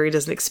because Harry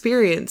doesn't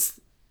experience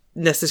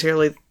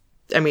necessarily,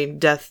 I mean,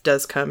 death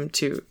does come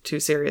to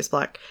Sirius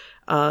Black,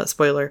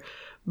 spoiler,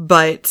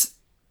 but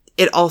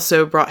it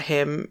also brought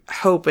him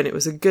hope and it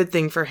was a good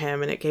thing for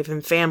him and it gave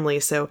him family.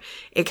 So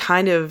it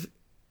kind of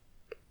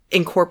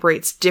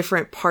incorporates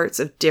different parts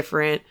of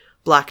different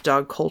black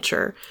dog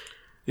culture.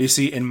 You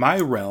see, in my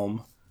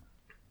realm,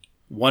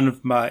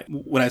 when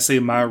I say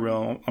my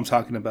realm, I'm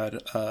talking about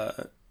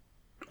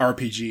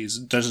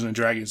RPGs, Dungeons and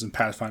Dragons and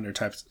Pathfinder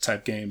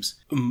type games.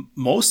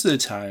 Most of the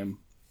time,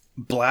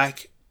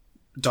 black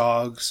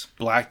dogs,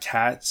 black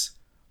cats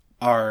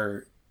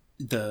are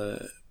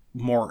the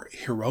more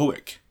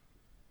heroic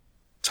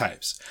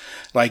types.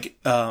 Like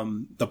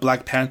the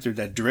Black Panther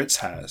that Drizzt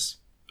has,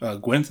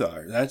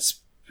 Gwenthar,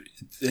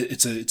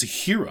 it's a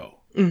hero.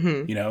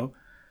 Mm-hmm. You know?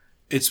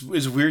 It's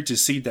weird to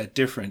see that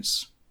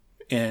difference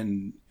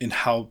in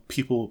how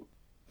people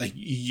like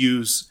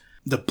use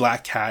the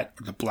black cat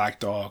or the black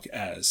dog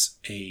as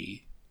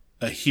a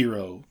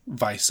hero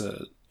vice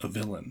a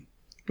villain.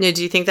 Now,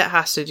 do you think that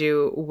has to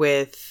do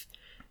with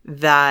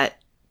that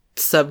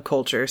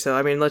subculture? So,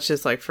 I mean, let's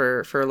just like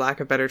for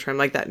lack of a better term,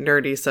 like that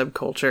nerdy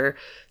subculture.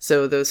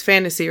 So those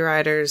fantasy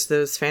writers,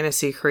 those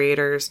fantasy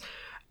creators,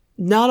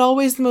 not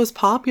always the most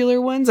popular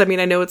ones. I mean,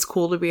 I know it's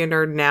cool to be a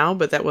nerd now,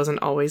 but that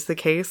wasn't always the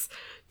case.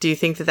 Do you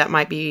think that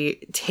might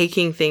be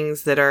taking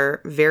things that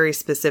are very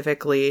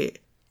specifically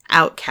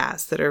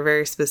outcast, that are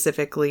very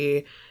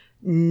specifically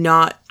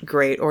not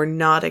great or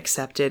not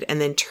accepted, and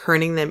then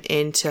turning them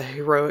into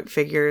heroic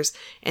figures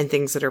and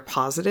things that are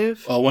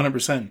positive? Oh,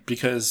 100%.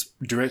 Because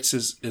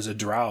Drizzt is a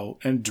drow,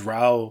 and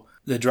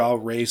the drow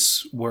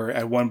race were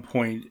at one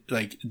point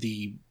like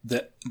the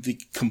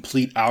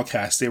complete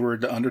outcasts. They were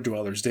the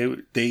underdwellers.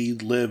 They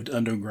lived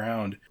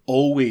underground.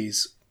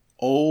 Always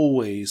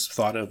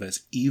thought of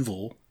as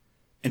evil.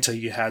 Until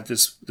you had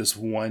this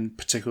one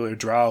particular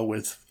drow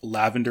with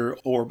lavender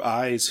orb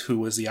eyes who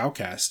was the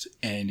outcast,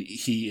 and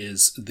he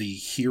is the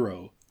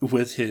hero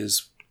with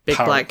his big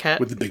black cat.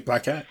 With the big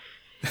black cat.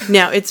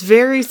 Now, it's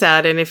very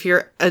sad, and if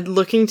you're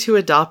looking to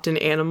adopt an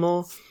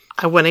animal,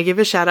 I want to give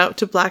a shout out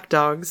to black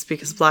dogs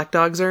because black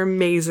dogs are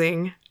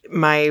amazing.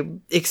 My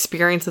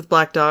experience with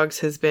black dogs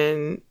has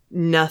been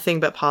nothing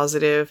but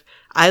positive.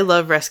 I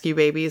love rescue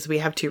babies. We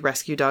have 2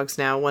 rescue dogs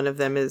now. One of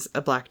them is a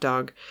black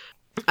dog.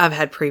 I've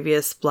had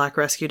previous black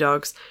rescue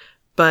dogs,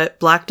 but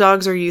black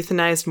dogs are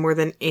euthanized more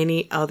than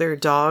any other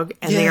dog,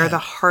 and they are the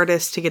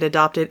hardest to get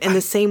adopted, and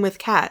the same with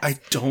cats. I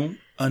don't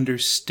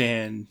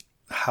understand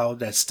how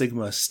that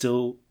stigma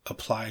still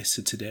applies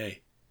to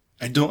today.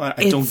 I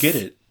don't get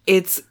it.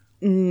 It's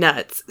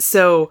nuts.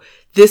 So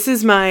this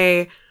is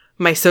my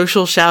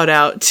social shout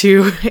out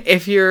to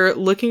if you're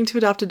looking to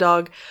adopt a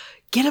dog,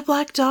 get a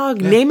black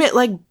dog. Yeah. Name it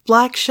like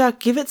Black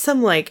Shuck. Give it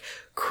some like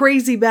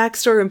crazy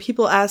backstory. When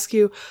people ask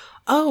you,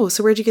 "Oh,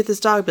 so where'd you get this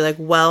dog?" Be like,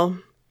 "Well,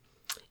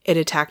 it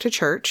attacked a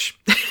church."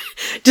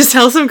 Just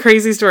tell some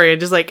crazy story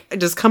and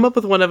just come up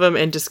with one of them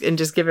and just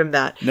give him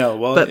that. No,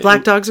 well, but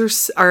black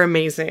dogs are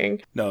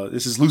amazing. No,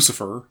 this is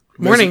Lucifer,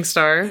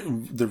 Morningstar,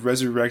 the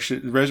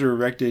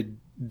resurrected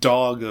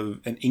dog of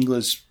an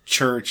English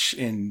church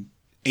in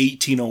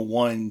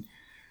 1801,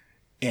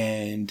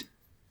 and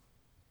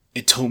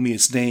it told me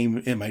its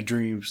name in my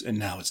dreams, and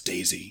now it's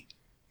Daisy.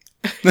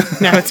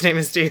 Now its name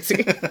is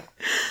Daisy.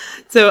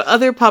 So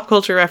other pop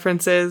culture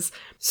references,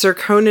 Sir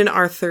Conan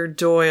Arthur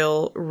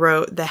Doyle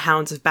wrote The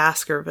Hounds of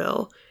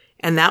Baskerville,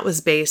 and that was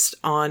based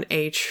on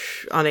a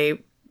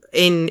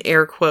in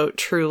air quote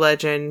true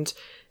legend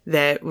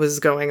that was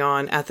going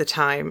on at the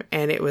time,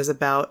 and it was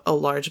about a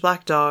large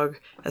black dog,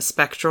 a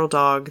spectral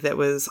dog that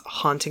was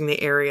haunting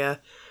the area.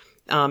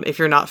 If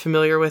you're not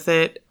familiar with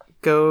it,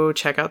 go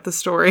check out the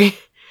story.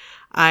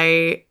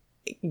 I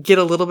get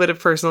a little bit of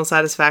personal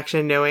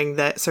satisfaction knowing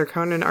that Sir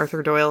Conan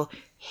Arthur Doyle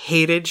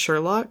hated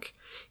Sherlock.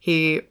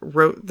 He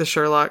wrote the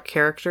Sherlock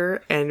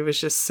character and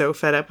was just so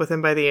fed up with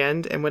him by the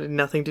end and wanted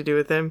nothing to do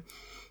with him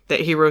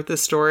that he wrote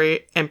this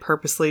story and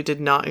purposely did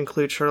not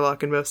include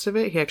Sherlock in most of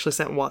it. He actually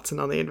sent Watson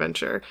on the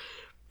adventure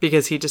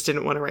because he just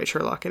didn't want to write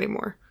Sherlock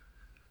anymore.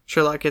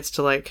 Sherlock gets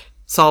to like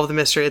solve the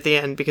mystery at the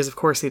end because of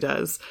course he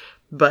does,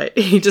 but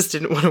he just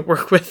didn't want to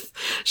work with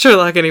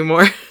Sherlock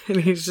anymore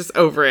and he's just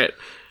over it.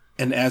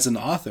 And as an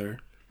author,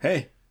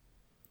 hey,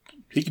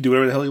 he can do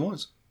whatever the hell he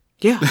wants.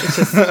 Yeah,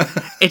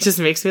 it just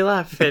makes me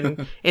laugh.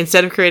 And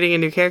instead of creating a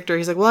new character,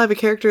 he's like, well, I have a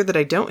character that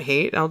I don't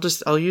hate.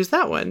 I'll use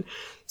that one.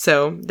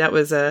 So that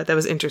was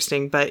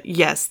interesting. But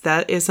yes,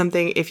 that is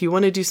something, if you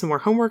want to do some more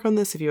homework on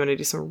this, if you want to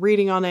do some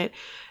reading on it,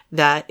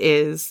 that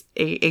is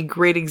a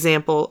great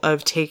example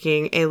of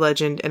taking a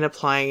legend and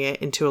applying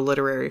it into a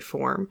literary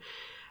form.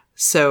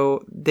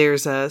 So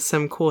there's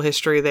some cool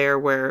history there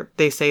where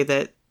they say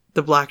that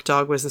the black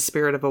dog was the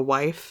spirit of a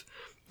wife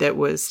that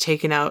was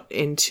taken out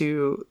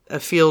into a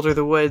field or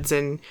the woods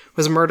and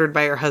was murdered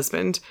by her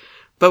husband.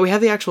 But we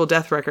have the actual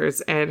death records,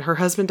 and her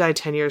husband died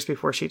 10 years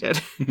before she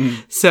did.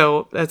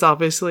 So that's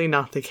obviously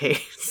not the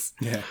case.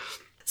 Yeah.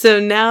 So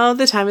now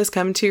the time has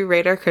come to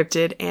rate our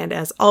cryptid. And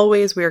as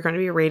always, we are going to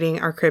be rating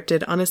our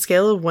cryptid on a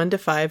scale of 1 to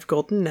 5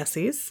 golden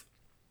Nessies.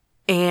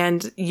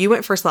 And you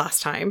went first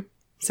last time,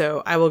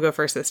 so I will go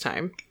first this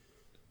time.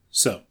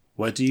 So,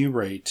 what do you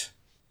rate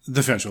the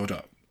Finchville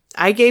dog?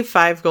 I gave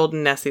 5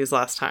 golden Nessies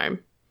last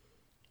time.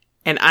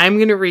 And I'm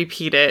going to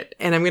repeat it,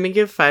 and I'm going to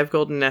give 5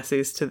 golden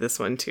Nessies to this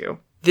one too.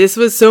 This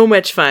was so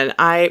much fun.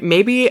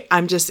 Maybe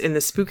I'm just in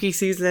the spooky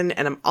season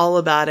and I'm all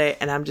about it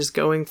and I'm just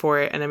going for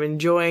it and I'm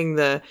enjoying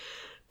the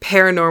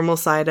paranormal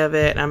side of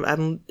it.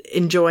 I'm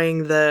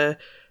enjoying the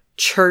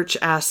church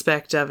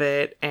aspect of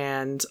it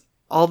and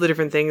all the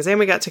different things. And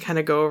we got to kind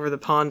of go over the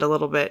pond a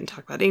little bit and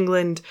talk about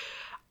England.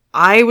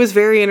 I was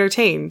very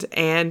entertained,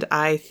 and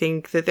I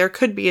think that there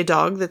could be a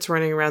dog that's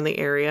running around the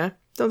area.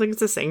 Don't think it's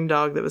the same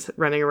dog that was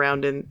running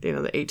around in,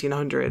 the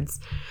 1800s.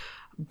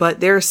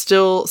 But there are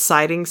still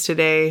sightings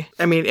today.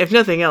 I mean, if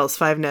nothing else,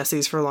 5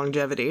 Nessies for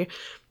longevity.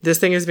 This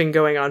thing has been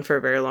going on for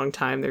a very long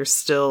time.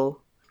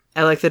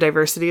 I like the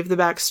diversity of the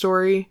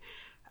backstory.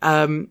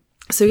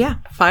 So yeah,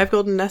 5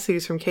 golden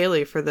Nessies from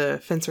Kaylee for the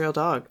fence rail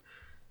dog.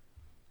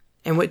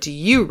 And what do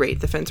you rate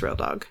the fence rail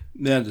dog?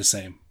 They're the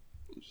same.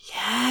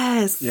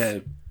 Yes. Yeah.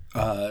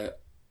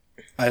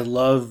 I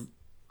love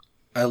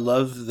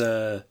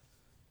the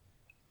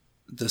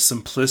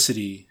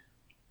simplicity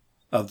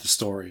of the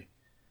story.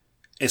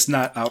 It's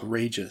not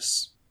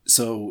outrageous.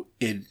 So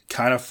it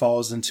kind of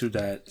falls into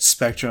that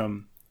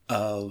spectrum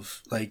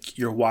of like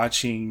you're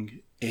watching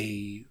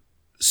a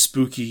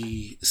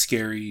spooky,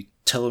 scary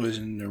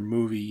television or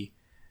movie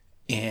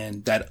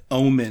and that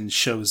omen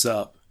shows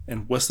up.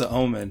 And what's the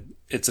omen?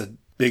 It's a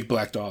big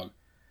black dog.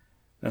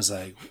 And I was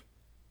like,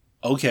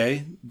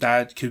 okay,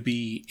 that could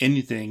be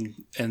anything.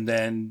 And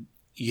then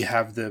you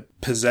have the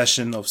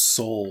possession of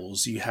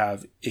souls.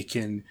 It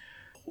can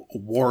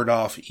ward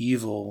off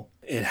evil.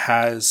 It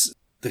has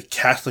the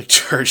Catholic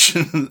Church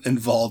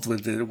involved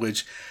with it,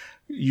 which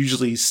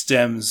usually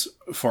stems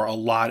for a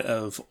lot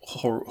of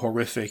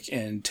horrific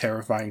and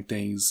terrifying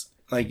things.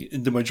 Like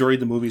the majority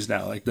of the movies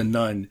now, like The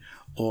Nun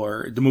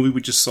or the movie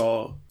we just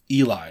saw,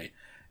 Eli,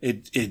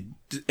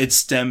 it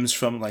stems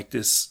from like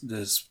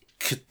this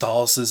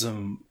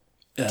Catholicism.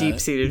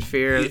 Deep-seated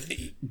fear.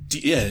 It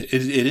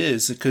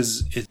is,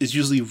 because it's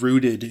usually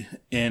rooted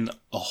in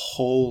a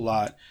whole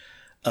lot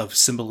of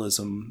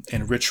symbolism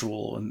and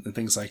ritual and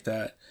things like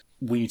that.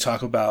 When you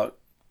talk about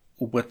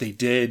what they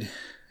did,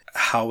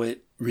 how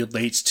it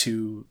relates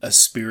to a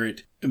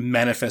spirit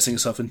manifesting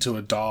itself into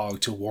a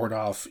dog to ward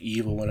off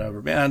evil,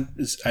 whatever, man,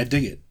 I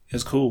dig it.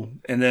 It's cool.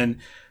 And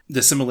then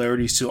the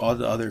similarities to all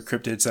the other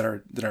cryptids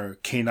that are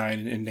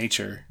canine in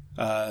nature,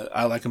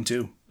 I like them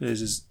too.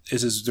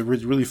 They're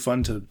really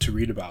fun to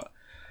read about.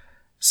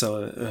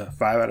 So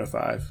 5 out of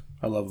 5.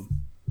 I love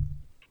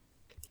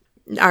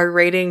them. Our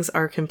ratings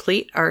are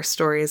complete. Our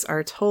stories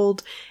are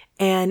told.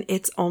 And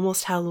it's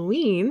almost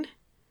Halloween,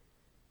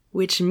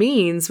 which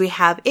means we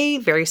have a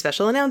very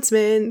special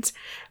announcement.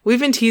 We've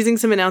been teasing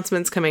some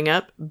announcements coming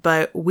up,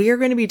 but we are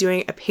going to be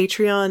doing a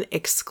Patreon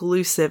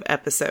exclusive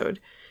episode.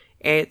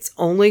 It's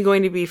only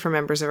going to be for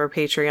members of our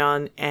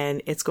Patreon,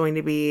 and it's going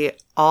to be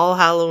all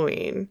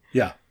Halloween.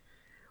 Yeah.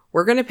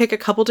 We're going to pick a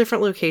couple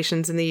different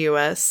locations in the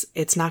U.S.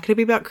 It's not going to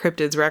be about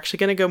cryptids. We're actually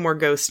going to go more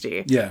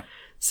ghosty. Yeah.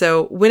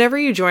 So whenever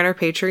you join our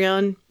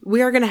Patreon,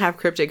 we are going to have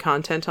cryptid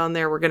content on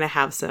there. We're going to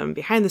have some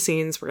behind the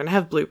scenes. We're going to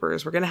have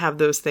bloopers. We're going to have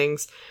those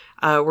things.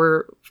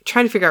 We're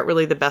trying to figure out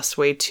really the best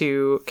way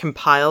to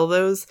compile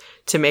those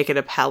to make it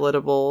a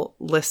palatable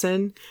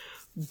listen.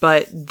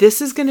 But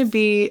this is going to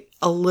be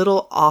a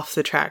little off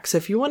the track. So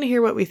if you want to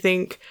hear what we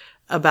think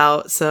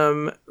about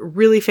some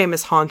really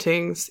famous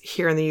hauntings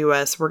here in the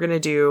U.S., we're going to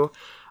do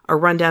a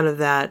rundown of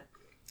that.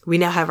 We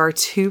now have our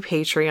 2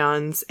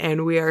 Patreons,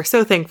 and we are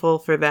so thankful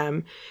for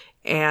them.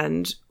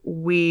 And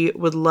we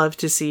would love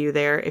to see you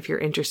there if you're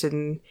interested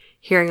in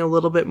hearing a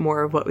little bit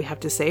more of what we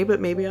have to say, but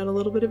maybe on a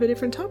little bit of a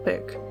different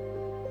topic.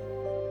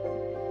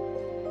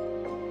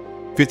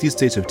 50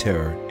 States of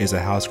Terror is a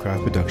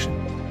Housecraft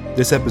production.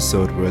 This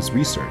episode was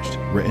researched,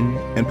 written,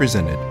 and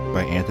presented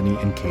by Anthony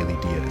and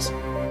Kaylee Diaz.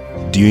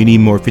 Do you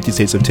need more 50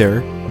 States of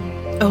Terror?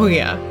 Oh,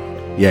 yeah.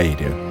 Yeah, you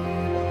do.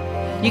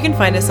 You can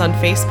find us on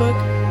Facebook,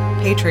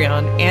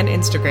 Patreon, and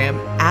Instagram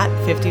at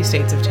 50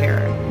 States of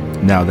Terror.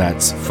 Now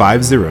that's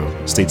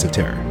 50 States of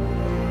Terror.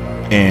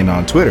 And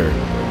on Twitter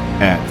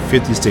at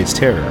 50 States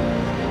Terror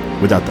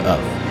without the of,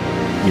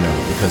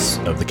 because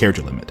of the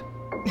character limit.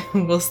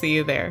 We'll see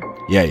you there.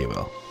 Yeah, you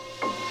will.